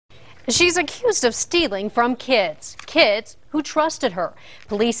She's accused of stealing from kids who trusted her.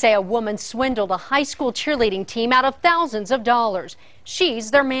 Police say a woman swindled a high school cheerleading team out of thousands of dollars.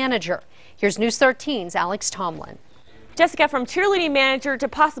 She's their manager. Here's News 13's Alex Tomlin. Jessica, from cheerleading manager to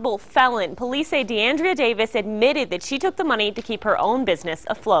possible felon, police say DeAndrea Davis admitted that she took the money to keep her own business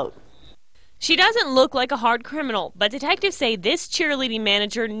afloat. She doesn't look like a hard criminal, but detectives say this cheerleading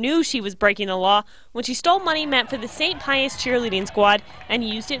manager knew she was breaking the law when she stole money meant for the St. Pius cheerleading squad and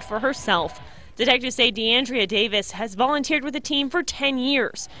used it for herself. Detectives say DeAndrea Davis has volunteered with the team for 10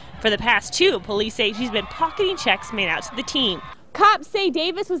 years. For the past 2, police say she's been pocketing checks made out to the team. Cops say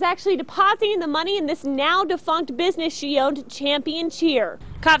Davis was actually depositing the money in this now defunct business she owned, Champion Cheer.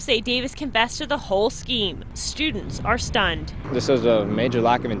 Cops say Davis confessed to the whole scheme. Students are stunned. This is a major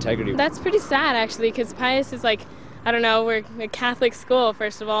lack of integrity. That's pretty sad, actually, because Pius is like, I don't know, we're a Catholic school,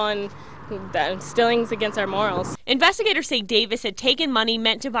 first of all, and stealing's against our morals. Investigators say Davis had taken money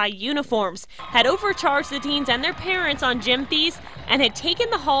meant to buy uniforms, had overcharged the teens and their parents on gym fees, and had taken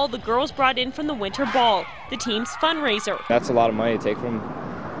the haul the girls brought in from the winter ball, the team's fundraiser. That's a lot of money to take from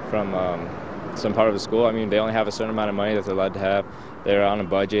some part of the school. I mean, they only have a certain amount of money that they're allowed to have. They're on a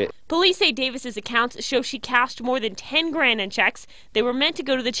budget. Police say Davis's accounts show she cashed more than 10 grand in checks. They were meant to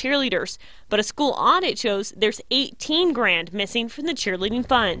go to the cheerleaders, but a school audit shows there's 18 grand missing from the cheerleading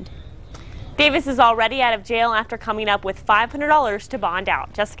fund. Davis is already out of jail after coming up with $500 to bond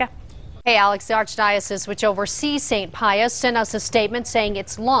out. Jessica? Hey, Alex, the Archdiocese, which oversees St. Pius, sent us a statement saying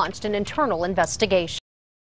it's launched an internal investigation.